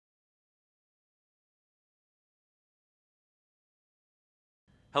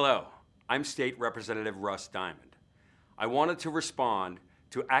Hello, I'm State Representative Russ Diamond. I wanted to respond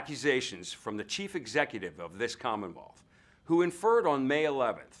to accusations from the Chief Executive of this Commonwealth, who inferred on May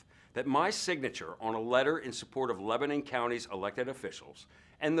 11th that my signature on a letter in support of Lebanon County's elected officials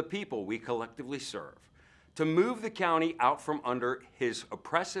and the people we collectively serve to move the county out from under his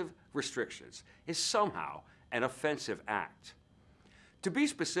oppressive restrictions is somehow an offensive act. To be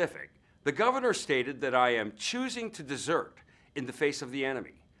specific, the governor stated that I am choosing to desert in the face of the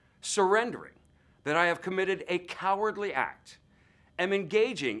enemy, surrendering, that I have committed a cowardly act, am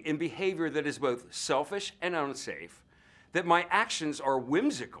engaging in behavior that is both selfish and unsafe, that my actions are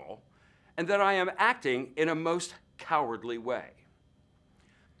whimsical, and that I am acting in a most cowardly way.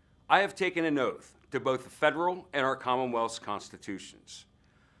 I have taken an oath to both the federal and our Commonwealth's constitutions.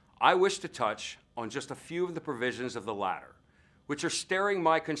 I wish to touch on just a few of the provisions of the latter, which are staring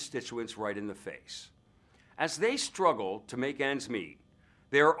my constituents right in the face. As they struggle to make ends meet,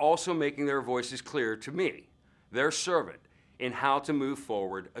 they are also making their voices clear to me, their servant, in how to move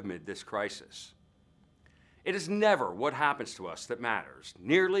forward amid this crisis. It is never what happens to us that matters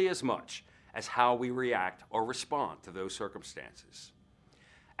nearly as much as how we react or respond to those circumstances.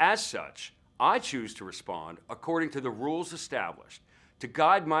 As such, I choose to respond according to the rules established to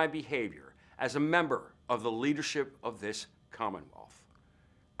guide my behavior as a member of the leadership of this Commonwealth.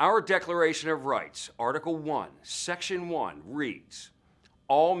 Our Declaration of Rights, Article 1, Section 1 reads,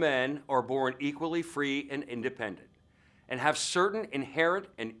 "All men are born equally free and independent, and have certain inherent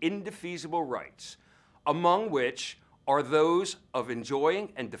and indefeasible rights, among which are those of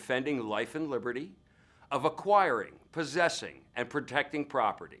enjoying and defending life and liberty, of acquiring, possessing, and protecting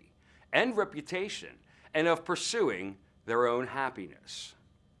property and reputation, and of pursuing their own happiness."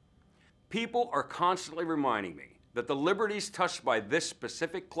 People are constantly reminding me that the liberties touched by this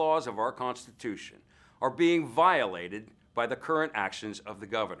specific clause of our Constitution are being violated by the current actions of the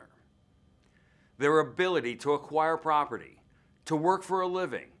governor. Their ability to acquire property, to work for a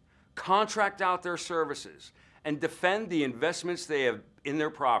living, contract out their services, and defend the investments they have in their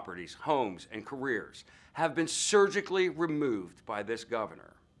properties, homes, and careers have been surgically removed by this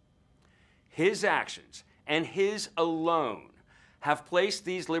governor. His actions, and his alone, have placed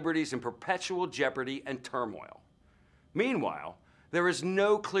these liberties in perpetual jeopardy and turmoil. Meanwhile, there is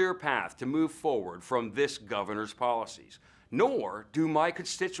no clear path to move forward from this governor's policies, nor do my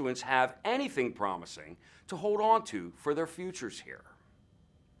constituents have anything promising to hold on to for their futures here.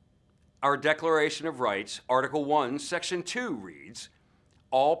 Our Declaration of Rights, Article 1, Section 2 reads,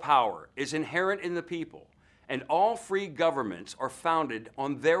 "All power is inherent in the people, and all free governments are founded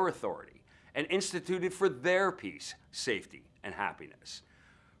on their authority and instituted for their peace, safety, and happiness.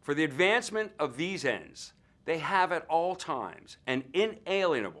 For the advancement of these ends, they have at all times an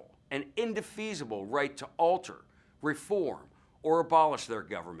inalienable and indefeasible right to alter, reform, or abolish their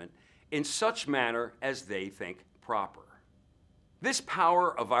government in such manner as they think proper." This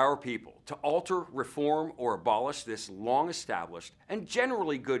power of our people to alter, reform, or abolish this long-established and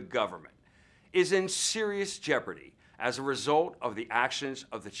generally good government is in serious jeopardy as a result of the actions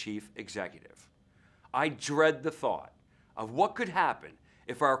of the Chief Executive. I dread the thought of what could happen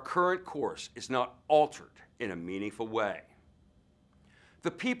if our current course is not altered in a meaningful way. The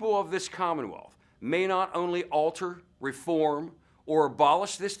people of this Commonwealth may not only alter, reform, or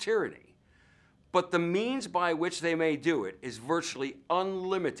abolish this tyranny, but the means by which they may do it is virtually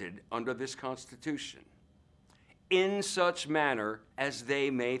unlimited under this Constitution. "In such manner as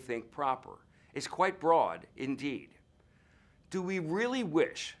they may think proper" is quite broad indeed. Do we really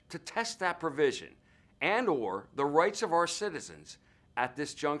wish to test that provision and/or the rights of our citizens at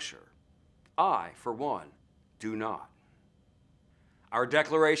this juncture? I, for one, do not. Our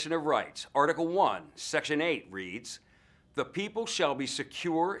Declaration of Rights, Article 1, Section 8 reads, "The people shall be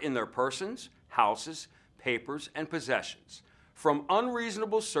secure in their persons, houses, papers, and possessions from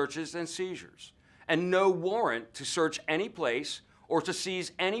unreasonable searches and seizures, and no warrant to search any place or to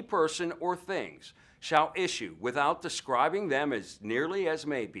seize any person or things shall issue without describing them as nearly as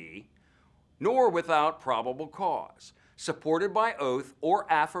may be, nor without probable cause, supported by oath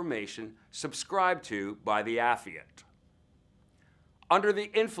or affirmation subscribed to by the affiant." Under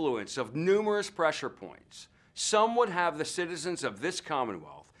the influence of numerous pressure points, some would have the citizens of this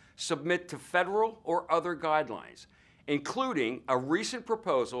Commonwealth submit to federal or other guidelines, including a recent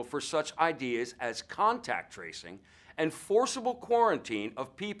proposal for such ideas as contact tracing and forcible quarantine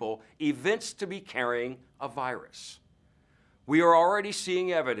of people evinced to be carrying a virus. We are already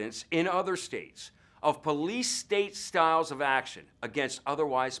seeing evidence in other states of police state styles of action against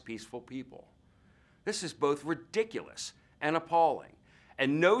otherwise peaceful people. This is both ridiculous and appalling,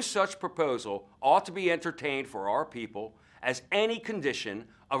 and no such proposal ought to be entertained for our people as any condition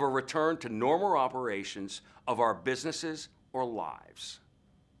of a return to normal operations of our businesses or lives.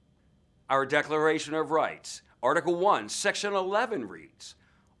 Our Declaration of Rights, Article 1, Section 11 reads,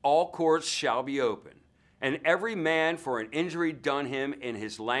 "All courts shall be open, and every man for an injury done him in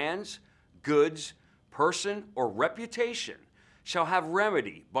his lands, goods, person, or reputation shall have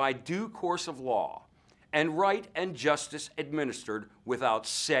remedy by due course of law, and right and justice administered without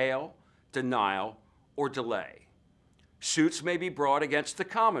sale, denial, or delay. Suits may be brought against the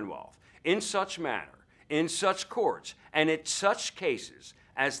Commonwealth in such manner, in such courts, and in such cases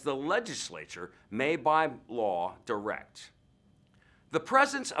as the legislature may by law direct." The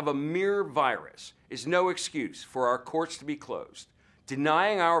presence of a mere virus is no excuse for our courts to be closed,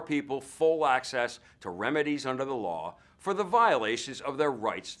 denying our people full access to remedies under the law for the violations of their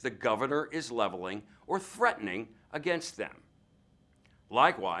rights the governor is leveling or threatening against them.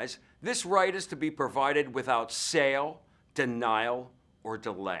 Likewise, this right is to be provided without sale, denial, or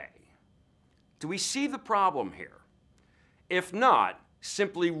delay. Do we see the problem here? If not,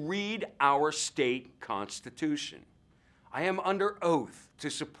 simply read our state constitution. I am under oath to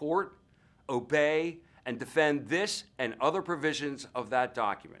support, obey, and defend this and other provisions of that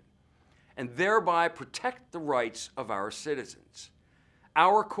document, and thereby protect the rights of our citizens.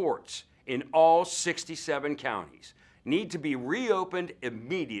 Our courts in all 67 counties need to be reopened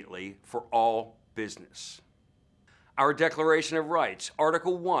immediately for all business. Our Declaration of Rights,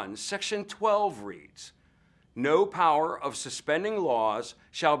 Article 1, Section 12 reads, "No power of suspending laws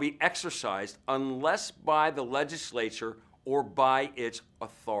shall be exercised unless by the legislature or by its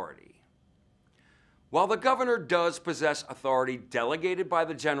authority." While the governor does possess authority delegated by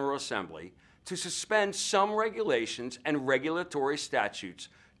the General Assembly to suspend some regulations and regulatory statutes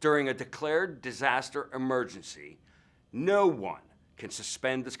during a declared disaster emergency, no one can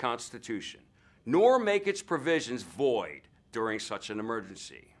suspend this Constitution, nor make its provisions void during such an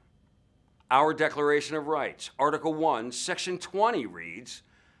emergency. Our Declaration of Rights, Article 1, Section 20 reads,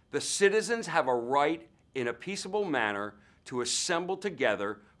 "The citizens have a right in a peaceable manner to assemble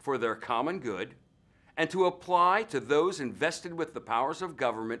together for their common good, and to apply to those invested with the powers of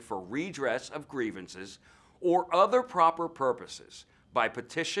government for redress of grievances or other proper purposes by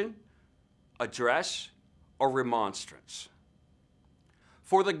petition, address, or remonstrance.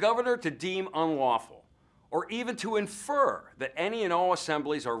 For the governor to deem unlawful, or even to infer that any and all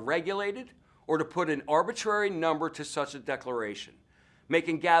assemblies are regulated, or to put an arbitrary number to such a declaration,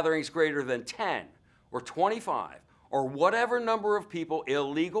 making gatherings greater than 10 or 25 or whatever number of people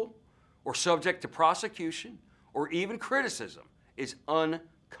illegal or subject to prosecution or even criticism, is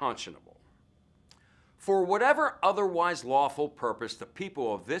unconscionable. For whatever otherwise lawful purpose the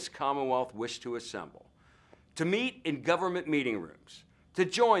people of this Commonwealth wish to assemble, to meet in government meeting rooms, to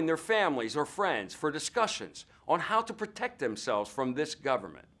join their families or friends for discussions on how to protect themselves from this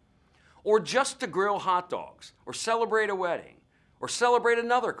government, or just to grill hot dogs, or celebrate a wedding, or celebrate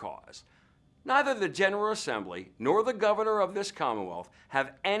another cause, neither the General Assembly nor the governor of this Commonwealth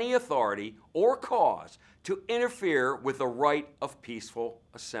have any authority or cause to interfere with the right of peaceful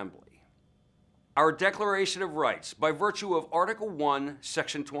assembly. Our Declaration of Rights, by virtue of Article 1,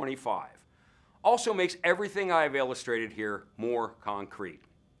 Section 25, also makes everything I have illustrated here more concrete.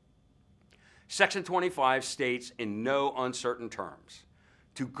 Section 25 states in no uncertain terms,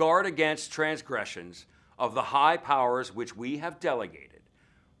 to guard against transgressions of the high powers which we have delegated,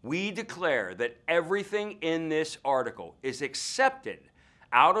 we declare that everything in this article is accepted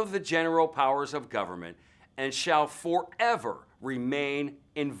out of the general powers of government and shall forever remain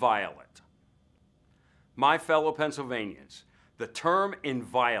inviolate. My fellow Pennsylvanians, the term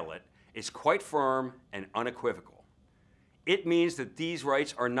inviolate is quite firm and unequivocal. It means that these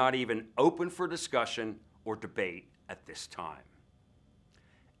rights are not even open for discussion or debate at this time.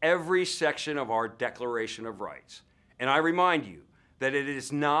 Every section of our Declaration of Rights, and I remind you that it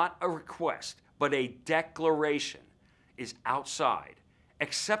is not a request, but a declaration, is outside,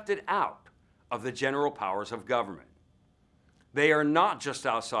 accepted out of the general powers of government. They are not just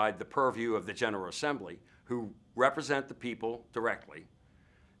outside the purview of the General Assembly, who represent the people directly.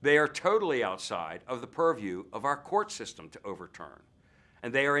 They are totally outside of the purview of our court system to overturn,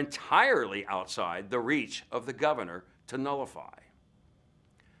 and they are entirely outside the reach of the governor to nullify.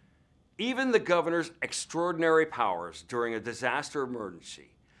 Even the governor's extraordinary powers during a disaster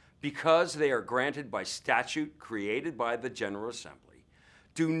emergency, because they are granted by statute created by the General Assembly,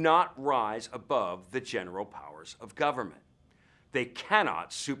 do not rise above the general powers of government. They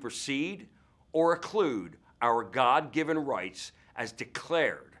cannot supersede or occlude our God-given rights as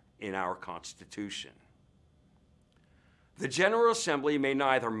declared in our Constitution. The General Assembly may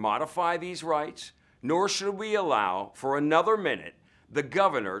neither modify these rights nor should we allow for another minute the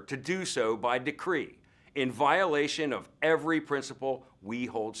governor to do so by decree, in violation of every principle we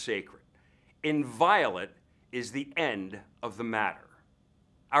hold sacred. Inviolate is the end of the matter.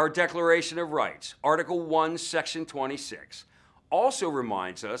 Our Declaration of Rights, Article 1, Section 26, also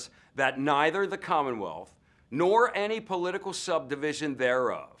reminds us that neither the Commonwealth nor any political subdivision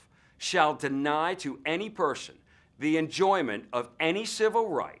thereof shall deny to any person the enjoyment of any civil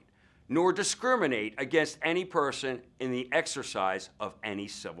right, nor discriminate against any person in the exercise of any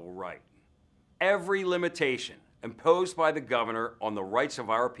civil right. Every limitation imposed by the governor on the rights of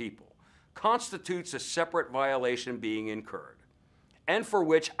our people constitutes a separate violation being incurred, and for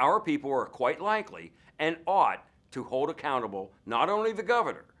which our people are quite likely and ought to hold accountable not only the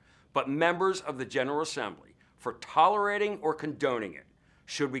governor, but members of the General Assembly for tolerating or condoning it,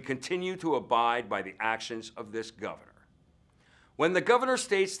 should we continue to abide by the actions of this governor. When the governor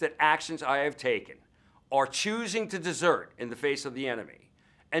states that actions I have taken are choosing to desert in the face of the enemy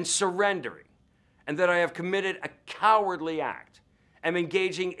and surrendering, and that I have committed a cowardly act, am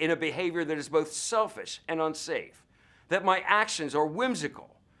engaging in a behavior that is both selfish and unsafe, that my actions are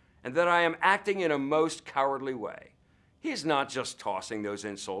whimsical, and that I am acting in a most cowardly way, he is not just tossing those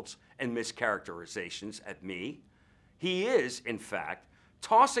insults and mischaracterizations at me. He is, in fact,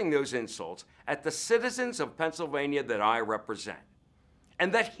 tossing those insults at the citizens of Pennsylvania that I represent,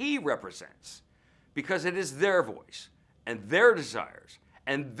 and that he represents, because it is their voice and their desires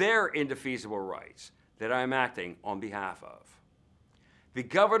and their indefeasible rights that I am acting on behalf of. The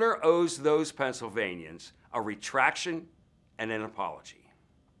governor owes those Pennsylvanians a retraction and an apology.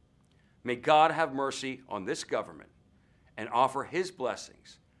 May God have mercy on this government and offer his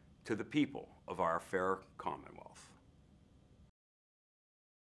blessings to the people of our fair Commonwealth.